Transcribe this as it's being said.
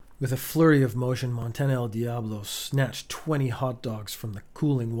With a flurry of motion, Montana El Diablo snatched 20 hot dogs from the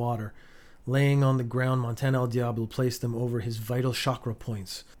cooling water. Laying on the ground, Montana El Diablo placed them over his vital chakra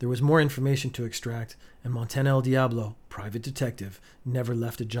points. There was more information to extract, and Montana El Diablo, private detective, never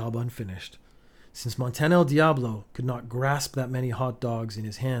left a job unfinished. Since Montana El Diablo could not grasp that many hot dogs in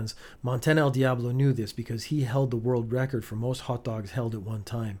his hands, Montana El Diablo knew this because he held the world record for most hot dogs held at one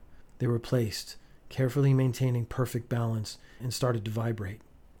time. They were placed, carefully maintaining perfect balance, and started to vibrate.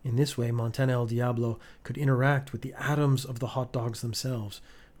 In this way, Montana El Diablo could interact with the atoms of the hot dogs themselves,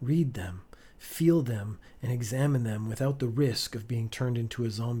 read them, feel them, and examine them without the risk of being turned into a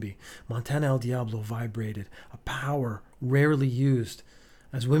zombie. Montana El Diablo vibrated, a power rarely used,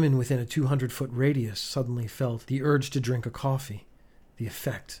 as women within a 200-foot radius suddenly felt the urge to drink a coffee. The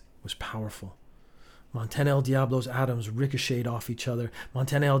effect was powerful. Montana El Diablo's atoms ricocheted off each other.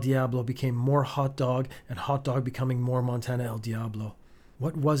 Montana El Diablo became more hot dog, and hot dog becoming more Montana El Diablo.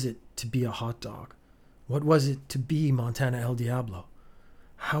 What was it to be a hot dog? What was it to be Montana El Diablo?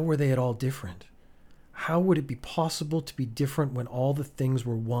 How were they at all different? How would it be possible to be different when all the things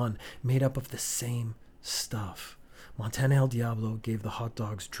were one, made up of the same stuff? Montana El Diablo gave the hot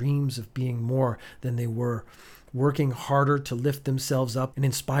dogs dreams of being more than they were, working harder to lift themselves up and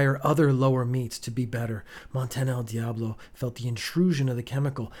inspire other lower meats to be better. Montana El Diablo felt the intrusion of the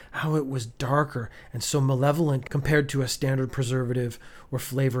chemical, how it was darker and so malevolent compared to a standard preservative or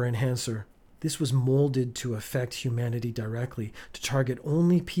flavor enhancer. This was molded to affect humanity directly, to target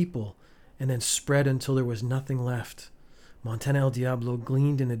only people, and then spread until there was nothing left. Montana El Diablo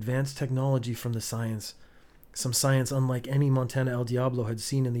gleaned an advanced technology from the science. Some science unlike any Montana El Diablo had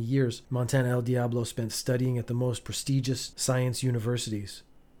seen in the years Montana El Diablo spent studying at the most prestigious science universities,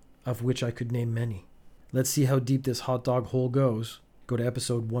 of which I could name many. Let's see how deep this hot dog hole goes. Go to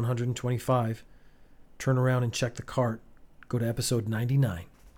episode 125. Turn around and check the cart. Go to episode 99.